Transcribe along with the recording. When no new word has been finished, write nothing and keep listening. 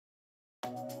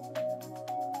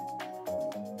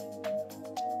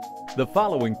The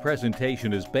following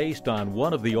presentation is based on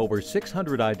one of the over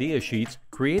 600 idea sheets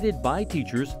created by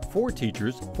teachers for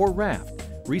RAFT,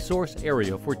 Resource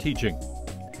Area for Teaching.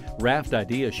 RAFT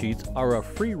idea sheets are a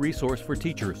free resource for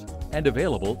teachers and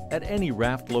available at any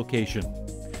RAFT location.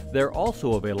 They're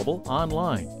also available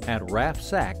online at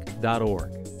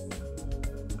raftsac.org.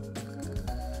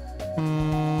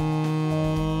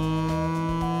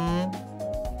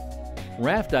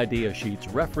 RAFT idea sheets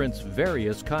reference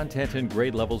various content and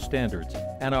grade level standards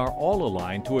and are all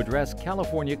aligned to address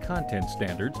California content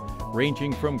standards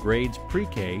ranging from grades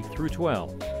pre-K through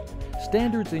 12.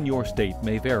 Standards in your state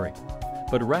may vary,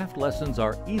 but RAFT lessons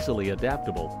are easily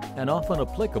adaptable and often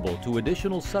applicable to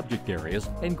additional subject areas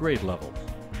and grade levels.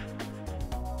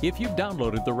 If you've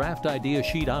downloaded the RAFT idea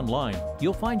sheet online,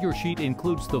 you'll find your sheet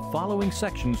includes the following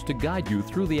sections to guide you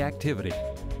through the activity: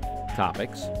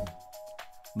 topics,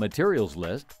 materials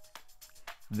list,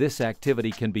 this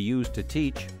activity can be used to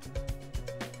teach,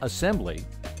 assembly,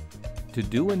 to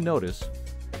do and notice,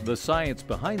 the science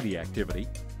behind the activity,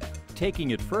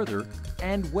 taking it further,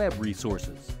 and web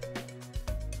resources.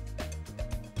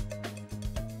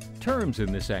 Terms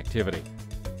in this activity: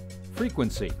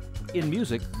 frequency, in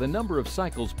music, the number of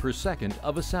cycles per second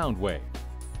of a sound wave;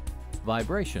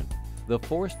 vibration, the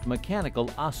forced mechanical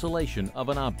oscillation of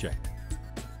an object;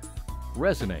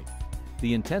 resonate,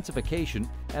 the intensification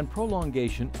and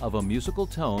prolongation of a musical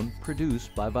tone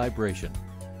produced by vibration;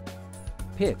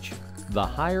 pitch, the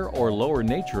higher or lower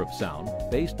nature of sound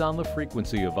based on the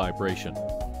frequency of vibration;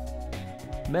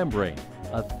 membrane,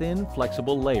 a thin,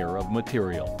 flexible layer of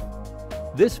material.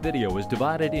 This video is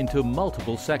divided into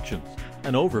multiple sections: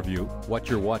 an overview, what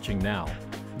you're watching now;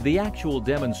 the actual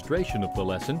demonstration of the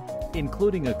lesson,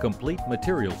 including a complete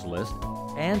materials list;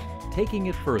 and taking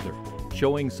it further,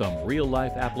 showing some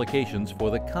real-life applications for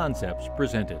the concepts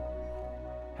presented.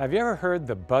 Have you ever heard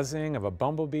the buzzing of a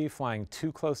bumblebee flying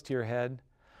too close to your head?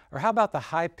 Or how about the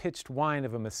high-pitched whine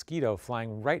of a mosquito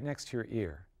flying right next to your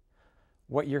ear?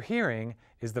 What you're hearing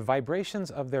is the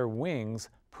vibrations of their wings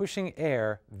pushing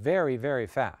air very, very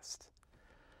fast.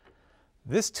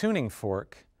 This tuning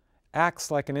fork acts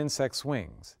like an insect's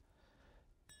wings.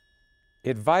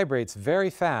 It vibrates very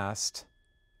fast,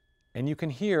 and you can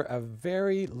hear a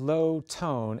very low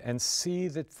tone and see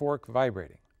the fork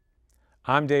vibrating.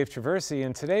 I'm Dave Traversi,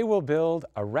 and today we'll build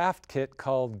a RAFT kit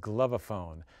called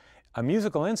Glovophone, a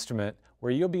musical instrument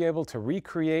where you'll be able to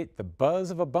recreate the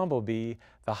buzz of a bumblebee,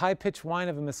 the high-pitched whine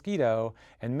of a mosquito,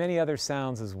 and many other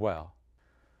sounds as well.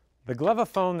 The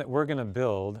Glovophone that we're going to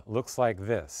build looks like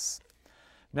this.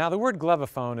 Now, the word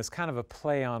Glovophone is kind of a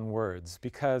play on words,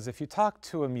 because if you talk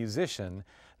to a musician,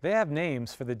 they have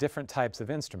names for the different types of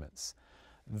instruments.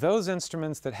 Those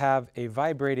instruments that have a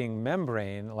vibrating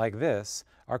membrane like this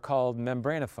are called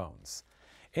membranophones.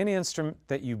 Any instrument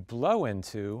that you blow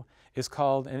into is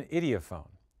called an idiophone.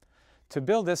 To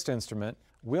build this instrument,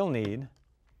 we'll need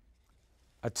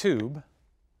a tube,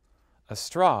 a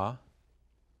straw,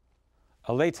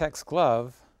 a latex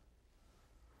glove,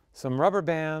 some rubber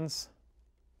bands,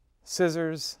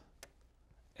 scissors,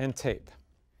 and tape.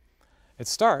 It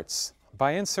starts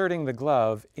by inserting the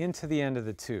glove into the end of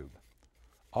the tube,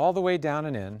 all the way down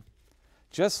and in,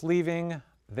 just leaving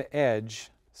the edge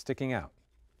sticking out.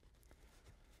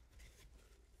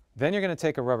 Then you're going to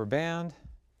take a rubber band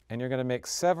and you're going to make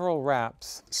several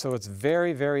wraps so it's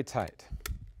very, very tight.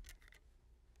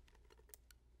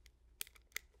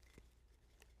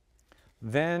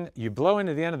 Then you blow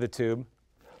into the end of the tube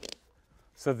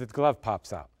so that the glove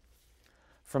pops out.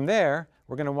 From there,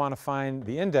 we're going to want to find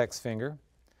the index finger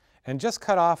and just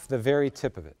cut off the very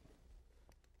tip of it.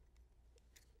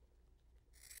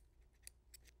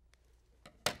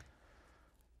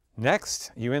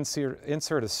 Next, you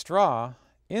insert a straw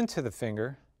into the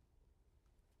finger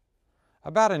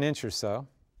about an inch or so,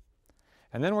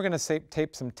 and then we're going to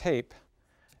tape some tape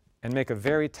and make a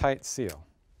very tight seal.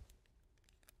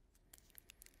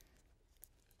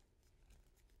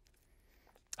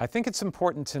 I think it's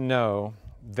important to know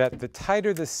that the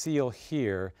tighter the seal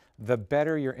here, the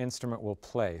better your instrument will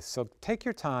play. So take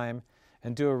your time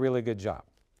and do a really good job.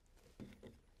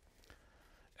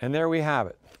 And there we have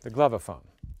it, the Glovophone.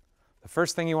 The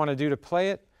first thing you want to do to play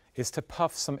it is to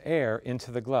puff some air into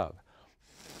the glove.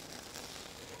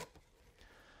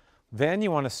 Then you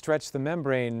want to stretch the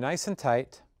membrane nice and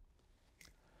tight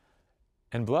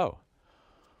and blow.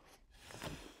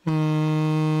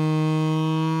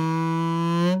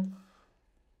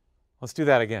 Let's do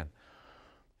that again.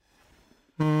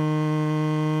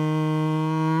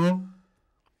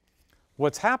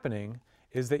 What's happening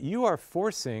is that you are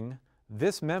forcing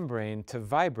this membrane to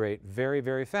vibrate very,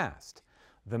 very fast.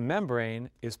 the membrane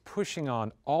is pushing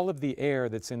on all of the air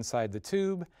that's inside the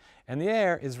tube, and the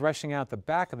air is rushing out the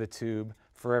back of the tube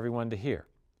for everyone to hear.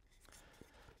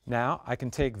 Now, I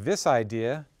can take this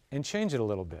idea and change it a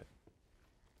little bit.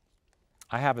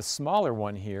 I have a smaller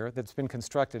one here that's been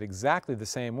constructed exactly the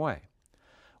same way.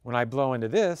 When I blow into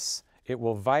this, it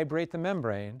will vibrate the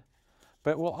membrane,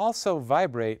 but it will also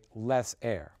vibrate less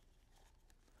air.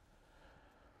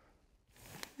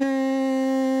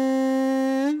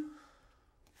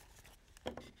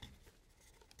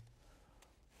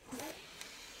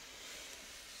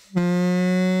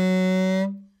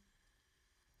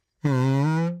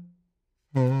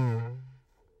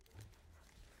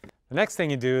 The next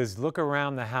thing you do is look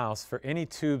around the house for any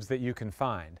tubes that you can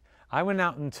find. I went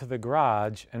out into the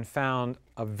garage and found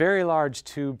a very large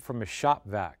tube from a shop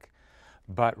vac,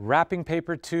 but wrapping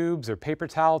paper tubes or paper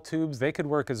towel tubes, they could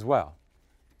work as well.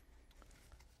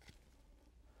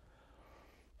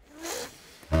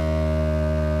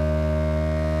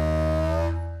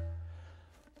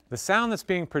 The sound that's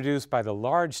being produced by the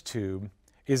large tube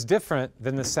is different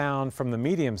than the sound from the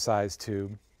medium-sized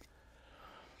tube.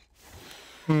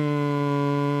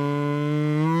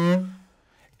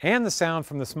 And the sound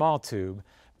from the small tube,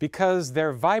 because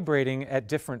they're vibrating at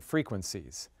different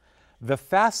frequencies. The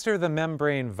faster the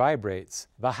membrane vibrates,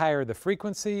 the higher the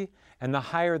frequency and the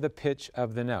higher the pitch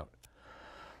of the note.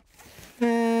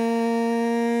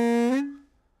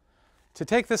 To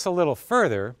take this a little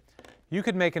further, you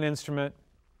could make an instrument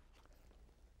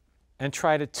and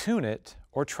try to tune it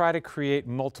or try to create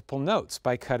multiple notes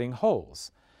by cutting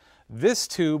holes. This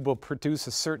tube will produce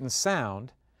a certain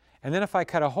sound, and then if I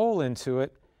cut a hole into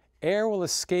it, air will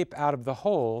escape out of the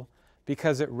hole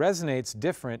because it resonates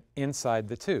different inside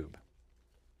the tube.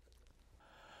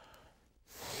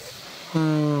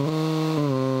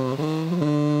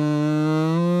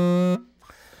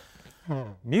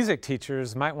 Music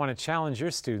teachers might want to challenge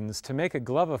your students to make a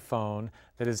glovophone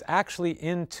that is actually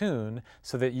in tune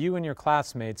so that you and your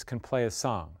classmates can play a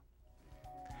song.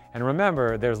 And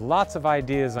remember, there's lots of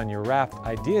ideas on your Raft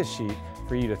idea sheet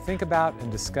for you to think about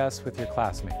and discuss with your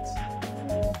classmates.